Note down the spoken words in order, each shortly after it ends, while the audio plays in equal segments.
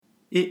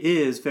It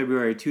is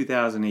February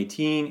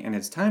 2018, and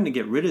it's time to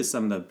get rid of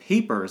some of the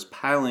papers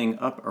piling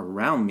up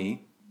around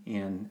me.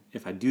 And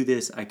if I do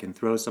this, I can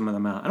throw some of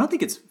them out. I don't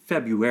think it's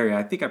February.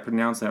 I think I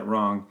pronounce that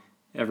wrong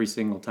every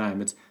single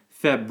time. It's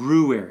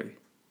February.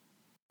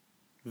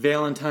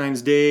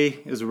 Valentine's Day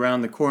is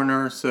around the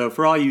corner, so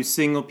for all you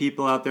single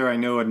people out there, I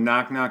know a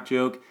knock-knock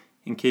joke.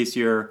 In case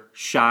you're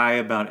shy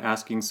about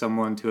asking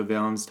someone to a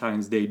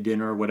Valentine's Day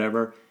dinner or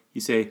whatever,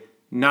 you say,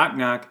 "Knock,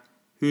 knock,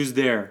 who's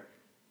there?"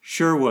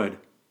 "Sherwood."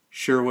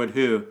 "Sherwood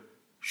who?"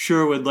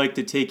 "Sure would like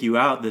to take you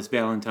out this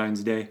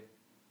Valentine's Day."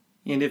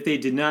 And if they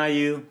deny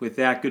you with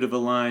that good of a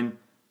line,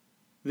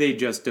 they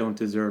just don't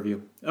deserve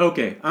you.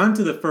 Okay, on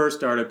to the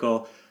first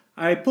article.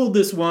 I pulled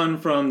this one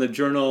from the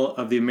Journal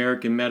of the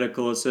American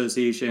Medical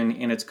Association,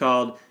 and it's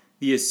called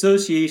 "The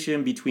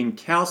Association Between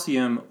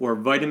Calcium or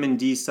Vitamin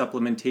D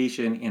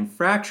Supplementation and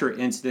Fracture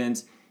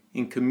Incidents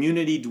in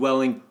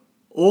Community-Dwelling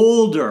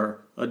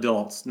Older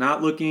Adults."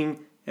 Not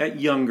looking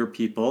at younger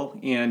people,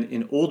 and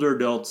in older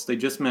adults, they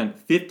just meant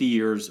 50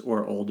 years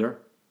or older.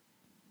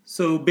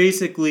 So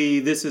basically,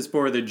 this is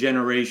for the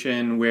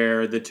generation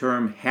where the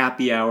term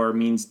happy hour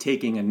means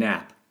taking a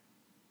nap.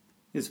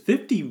 Is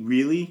 50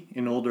 really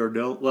an older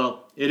adult?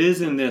 Well, it is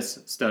in this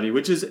study,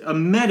 which is a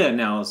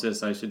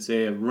meta-analysis, I should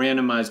say, of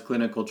randomized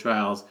clinical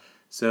trials.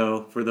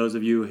 So for those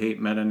of you who hate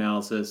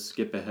meta-analysis,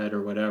 skip ahead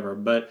or whatever.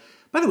 But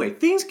by the way,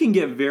 things can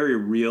get very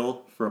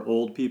real for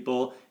old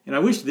people. And I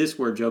wish this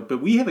were a joke,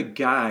 but we have a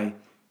guy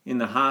in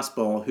the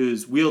hospital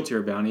who's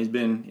wheelchair bound. He's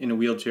been in a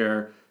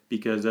wheelchair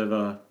because of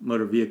a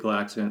motor vehicle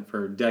accident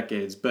for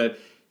decades. But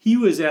he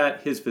was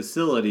at his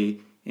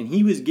facility and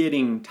he was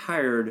getting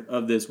tired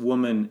of this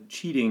woman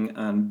cheating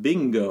on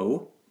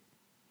bingo.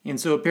 And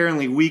so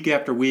apparently week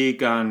after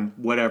week on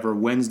whatever,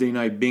 Wednesday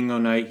night, bingo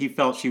night, he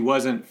felt she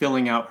wasn't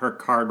filling out her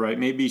card right.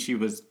 Maybe she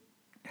was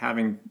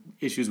having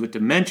issues with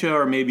dementia,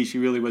 or maybe she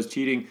really was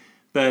cheating.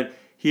 But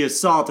he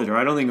assaulted her.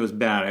 I don't think it was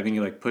bad. I think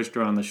he pushed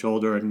her on the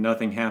shoulder and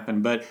nothing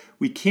happened. But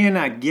we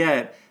cannot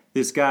get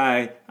this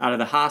guy out of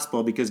the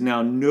hospital because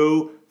now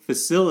no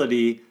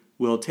facility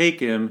will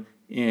take him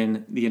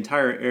in the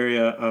entire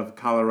area of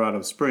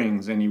Colorado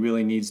Springs, and he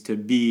really needs to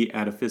be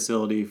at a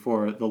facility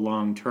for the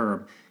long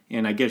term.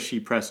 And I guess she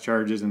pressed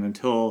charges, and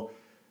until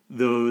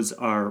those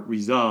are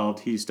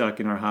resolved, he's stuck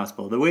in our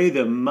hospital. The way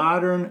the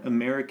modern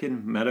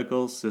American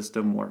medical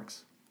system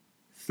works.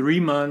 3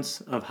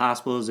 months of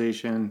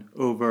hospitalization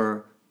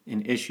over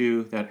an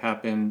issue that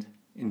happened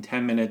in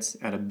 10 minutes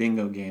at a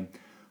bingo game.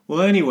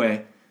 Well,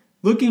 anyway,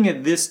 looking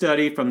at this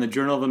study from the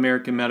Journal of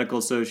American Medical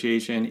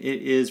Association,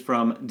 it is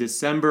from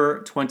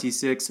December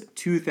 26,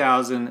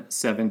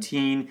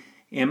 2017.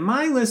 And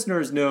my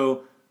listeners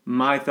know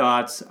my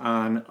thoughts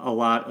on a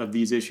lot of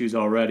these issues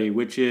already,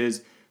 which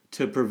is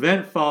to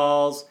prevent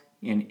falls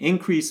and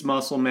increase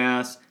muscle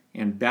mass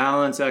and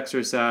balance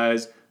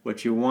exercise,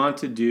 what you want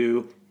to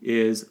do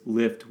is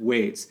lift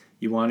weights.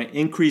 You want to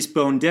increase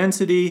bone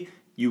density,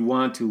 you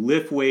want to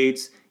lift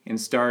weights, and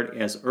start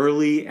as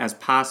early as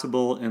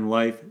possible in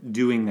life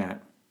doing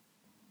that.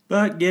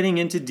 But getting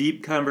into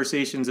deep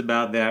conversations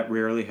about that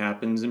rarely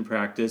happens in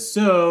practice.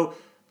 So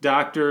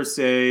doctors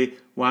say,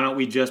 why don't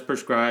we just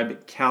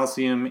prescribe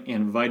calcium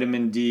and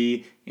vitamin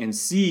D and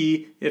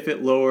see if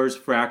it lowers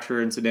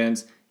fracture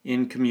incidence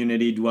in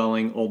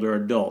community-dwelling older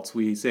adults?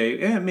 We say,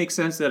 it makes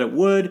sense that it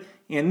would.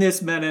 And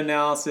this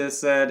meta-analysis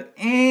said,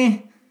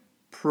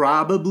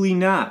 probably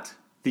not.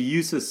 The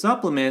use of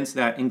supplements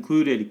that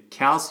included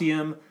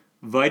calcium,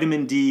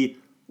 vitamin D,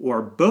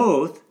 or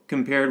both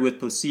compared with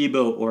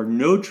placebo or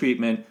no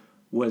treatment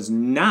was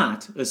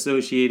not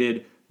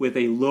associated with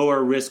a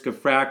lower risk of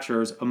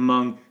fractures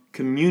among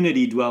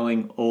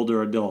community-dwelling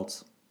older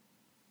adults.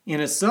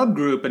 And a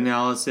subgroup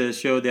analysis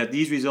showed that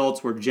these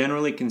results were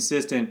generally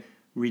consistent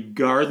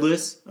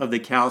regardless of the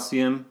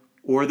calcium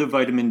or the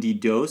vitamin D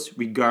dose,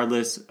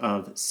 regardless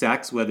of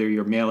sex, whether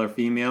you're male or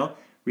female,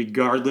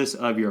 regardless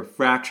of your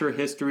fracture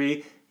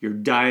history, your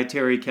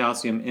dietary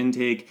calcium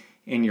intake,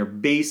 and your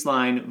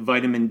baseline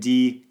vitamin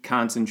D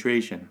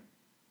concentration.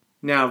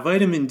 Now,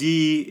 vitamin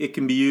D, it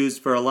can be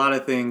used for a lot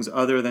of things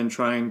other than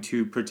trying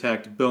to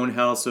protect bone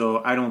health,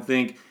 so I don't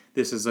think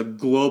this is a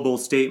global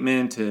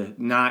statement to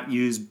not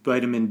use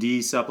vitamin D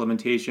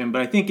supplementation,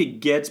 but I think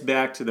it gets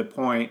back to the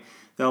point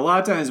that a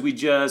lot of times we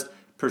just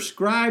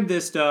prescribe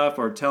this stuff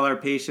or tell our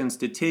patients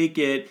to take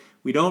it.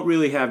 We don't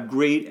really have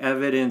great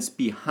evidence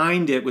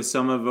behind it with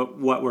some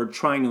of what we're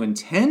trying to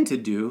intend to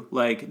do,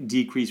 like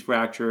decrease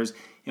fractures,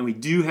 and we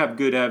do have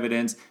good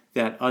evidence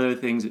that other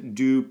things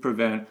do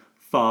prevent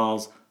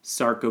falls,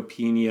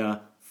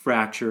 sarcopenia,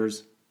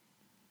 fractures.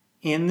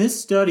 And this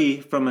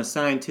study, from a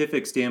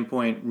scientific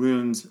standpoint,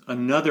 ruins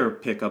another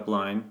pickup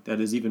line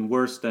that is even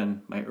worse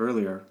than my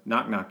earlier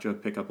knock-knock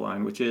joke pickup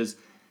line, which is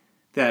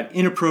that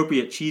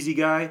inappropriate cheesy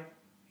guy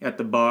at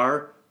the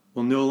bar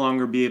will no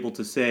longer be able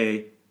to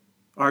say,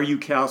 "Are you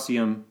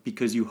calcium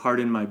because you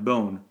harden my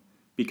bone?"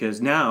 Because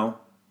now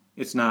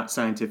it's not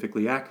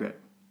scientifically accurate.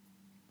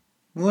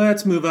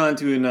 Let's move on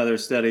to another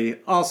study,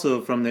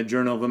 also from the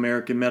Journal of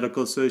American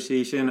Medical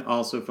Association,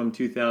 also from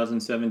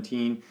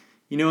 2017.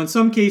 In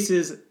some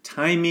cases,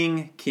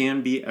 timing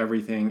can be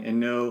everything. And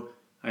no,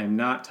 I am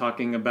not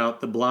talking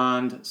about the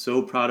blonde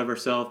so proud of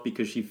herself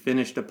because she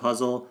finished a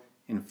puzzle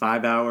in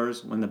 5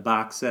 hours when the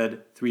box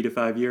said 3 to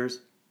 5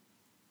 years.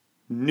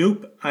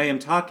 Nope, I am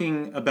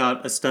talking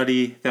about a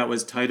study that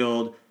was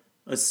titled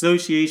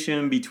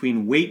Association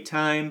Between Wait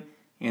Time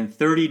and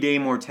 30-Day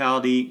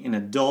Mortality in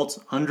Adults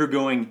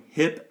Undergoing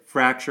Hip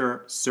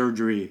Fracture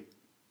Surgery.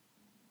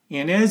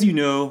 And as you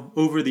know,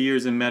 over the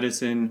years in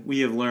medicine,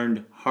 we have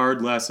learned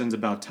hard lessons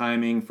about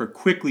timing for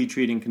quickly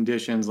treating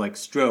conditions like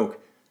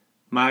stroke,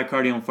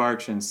 myocardial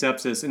infarction,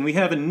 sepsis, and we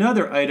have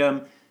another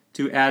item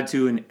to add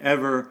to an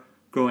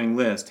ever-growing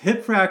list.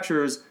 Hip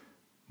fractures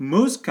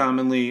most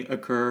commonly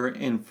occur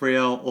in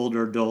frail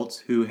older adults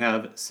who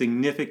have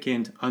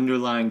significant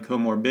underlying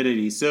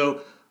comorbidities.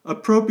 So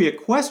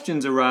appropriate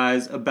questions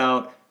arise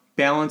about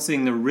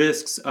balancing the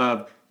risks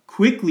of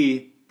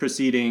quickly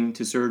proceeding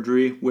to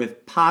surgery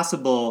with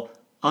possible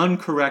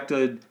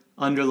uncorrected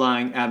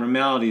underlying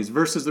abnormalities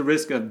versus the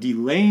risk of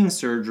delaying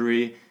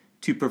surgery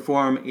to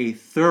perform a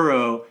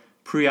thorough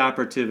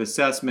preoperative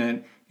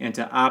assessment and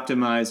to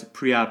optimize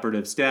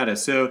preoperative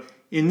status. So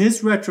in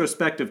this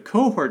retrospective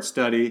cohort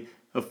study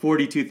of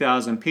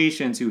 42,000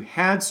 patients who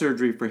had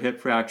surgery for hip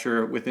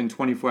fracture within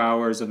 24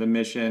 hours of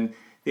admission,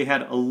 they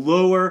had a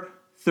lower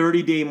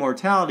 30-day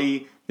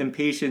mortality than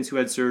patients who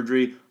had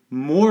surgery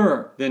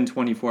more than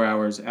 24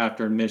 hours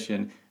after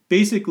admission.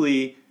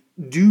 Basically,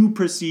 do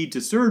proceed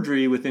to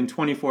surgery within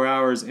 24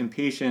 hours in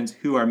patients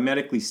who are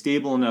medically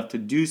stable enough to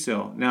do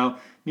so. Now,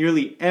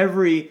 nearly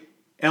every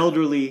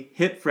elderly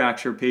hip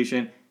fracture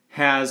patient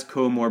has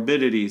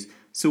comorbidities.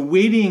 So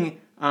waiting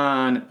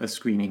on a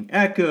screening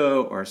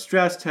echo or a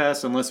stress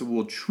test, unless it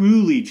will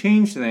truly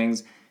change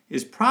things,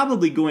 is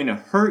probably going to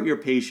hurt your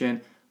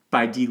patient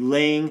by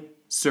delaying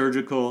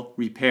surgical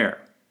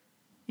repair.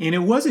 And it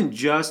wasn't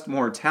just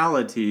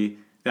mortality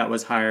that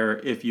was higher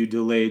if you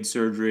delayed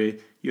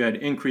surgery. You had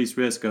increased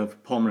risk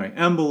of pulmonary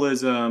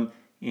embolism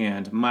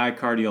and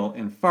myocardial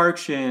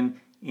infarction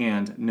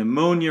and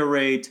pneumonia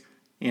rate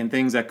and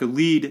things that could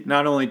lead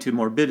not only to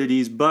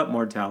morbidities but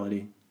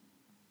mortality.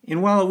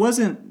 And while it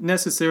wasn't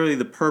necessarily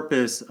the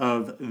purpose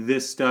of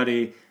this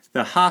study,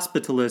 the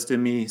hospitalist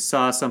in me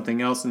saw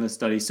something else in the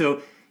study.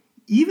 So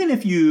even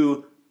if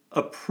you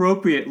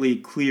appropriately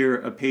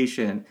clear a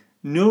patient,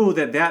 know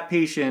that that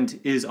patient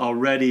is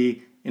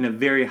already in a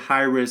very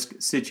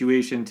high-risk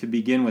situation to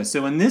begin with.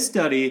 So in this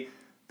study,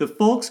 the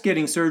folks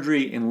getting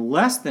surgery in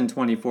less than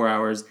 24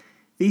 hours,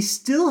 they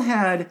still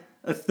had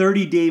a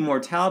 30-day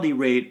mortality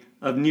rate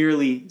of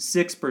nearly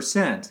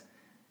 6%.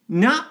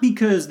 Not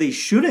because they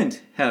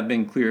shouldn't have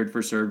been cleared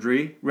for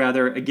surgery.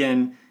 Rather,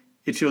 again,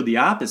 it showed the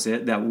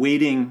opposite, that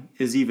waiting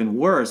is even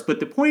worse.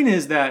 But the point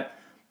is that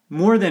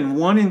more than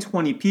 1 in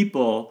 20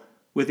 people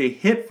with a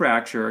hip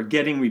fracture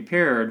getting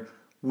repaired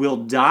will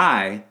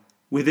die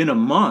within a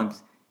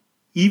month,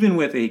 even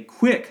with a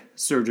quick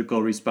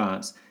surgical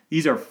response.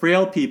 These are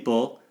frail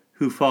people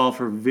who fall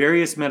for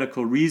various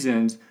medical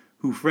reasons,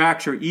 who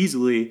fracture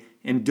easily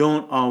and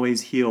don't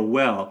always heal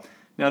well.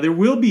 Now, there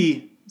will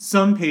be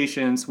some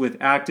patients with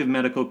active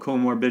medical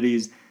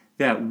comorbidities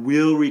that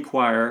will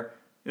require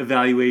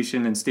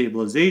evaluation and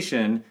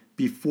stabilization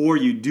before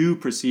you do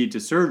proceed to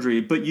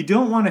surgery, but you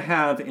don't want to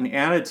have an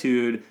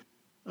attitude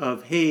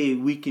of, hey,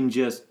 we can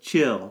just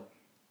chill.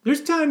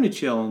 There's time to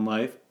chill in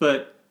life,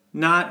 but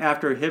not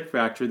after a hip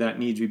fracture that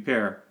needs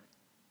repair.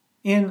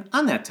 And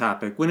on that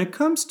topic, when it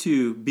comes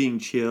to being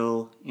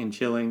chill and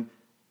chilling,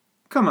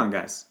 come on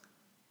guys.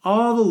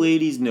 All the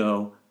ladies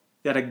know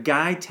that a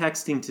guy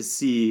texting to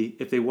see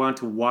if they want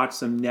to watch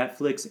some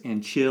Netflix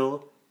and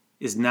chill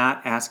is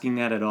not asking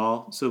that at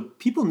all. So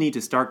people need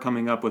to start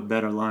coming up with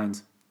better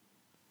lines.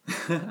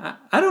 I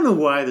don't know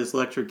why this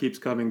lecture keeps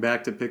coming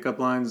back to pickup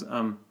lines.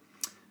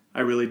 I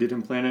really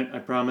didn't plan it, I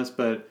promise,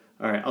 but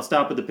all right, I'll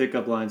stop with the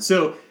pickup lines.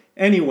 So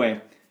anyway,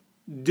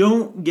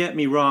 don't get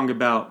me wrong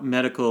about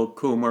medical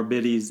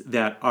comorbidities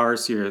that are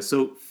serious.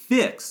 So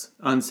fix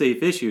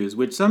unsafe issues,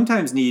 which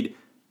sometimes need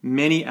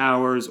many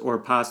hours or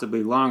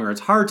possibly longer.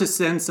 It's hard to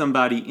send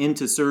somebody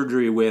into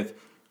surgery with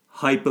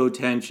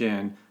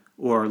hypotension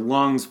or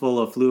lungs full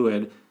of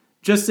fluid.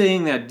 Just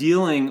saying that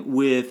dealing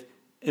with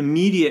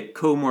immediate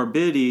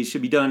comorbidities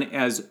should be done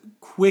as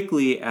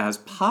quickly as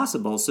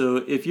possible. So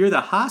if you're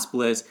the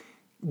hospice,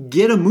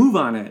 get a move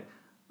on it.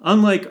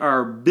 Unlike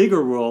our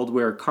bigger world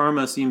where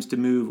karma seems to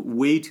move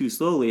way too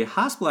slowly,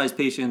 hospitalized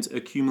patients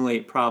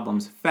accumulate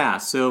problems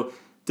fast. So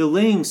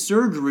delaying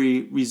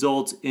surgery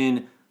results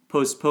in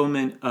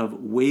postponement of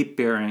weight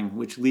bearing,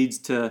 which leads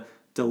to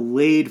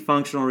delayed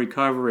functional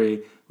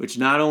recovery, which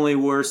not only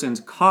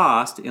worsens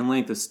cost and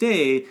length of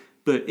stay,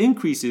 but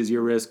increases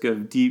your risk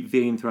of deep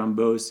vein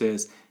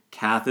thrombosis,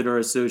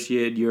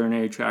 catheter-associated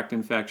urinary tract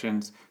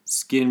infections,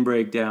 skin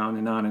breakdown,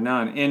 and on and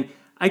on. And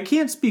I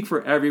can't speak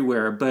for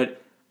everywhere,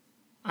 but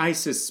I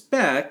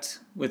suspect,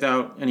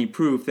 without any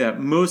proof, that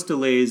most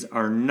delays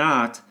are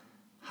not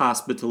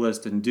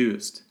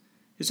hospitalist-induced.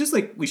 It's just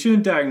like we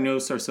shouldn't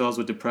diagnose ourselves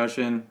with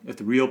depression if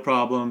the real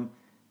problem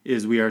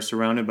is we are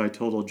surrounded by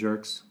total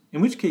jerks,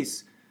 in which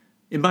case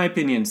in my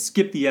opinion,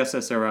 skip the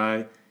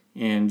SSRI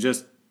and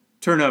just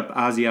turn up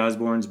Ozzy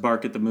Osbourne's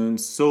Bark at the Moon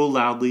so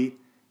loudly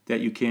that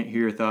you can't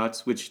hear your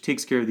thoughts, which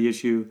takes care of the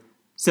issue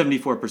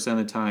 74% of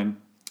the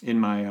time in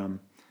my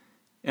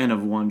N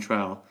of 1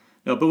 trial.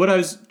 No, but what I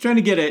was trying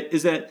to get at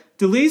is that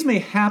delays may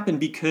happen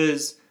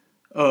because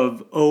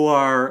of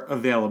OR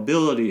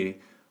availability.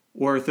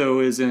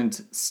 Ortho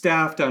isn't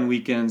staffed on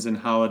weekends and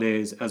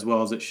holidays as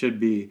well as it should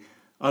be.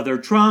 Other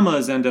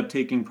traumas end up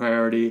taking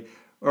priority,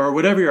 or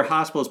whatever your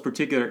hospital's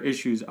particular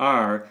issues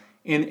are,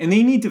 and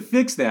they need to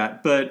fix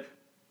that. But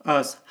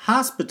us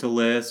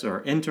hospitalists or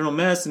internal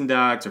medicine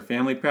docs or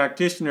family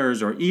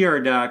practitioners or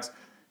ER docs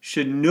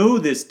should know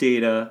this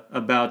data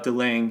about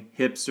delaying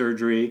hip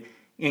surgery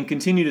and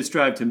continue to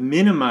strive to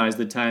minimize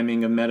the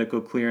timing of medical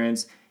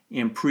clearance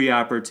and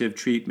preoperative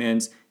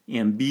treatments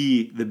and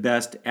be the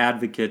best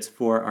advocates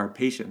for our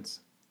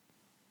patients.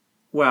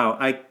 Wow,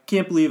 I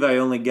can't believe I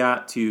only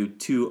got to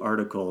 2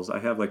 articles. I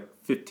have like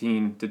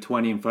 15 to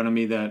 20 in front of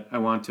me that I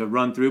want to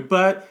run through,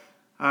 but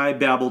I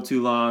babbled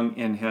too long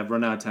and have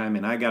run out of time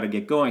and I got to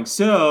get going.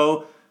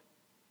 So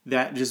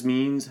that just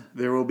means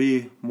there will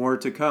be more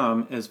to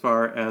come as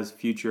far as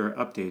future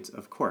updates,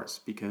 of course,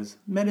 because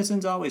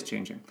medicine's always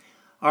changing.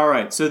 All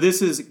right, so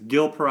this is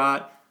Gil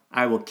Porat.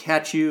 I will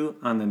catch you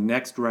on the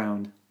next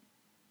round.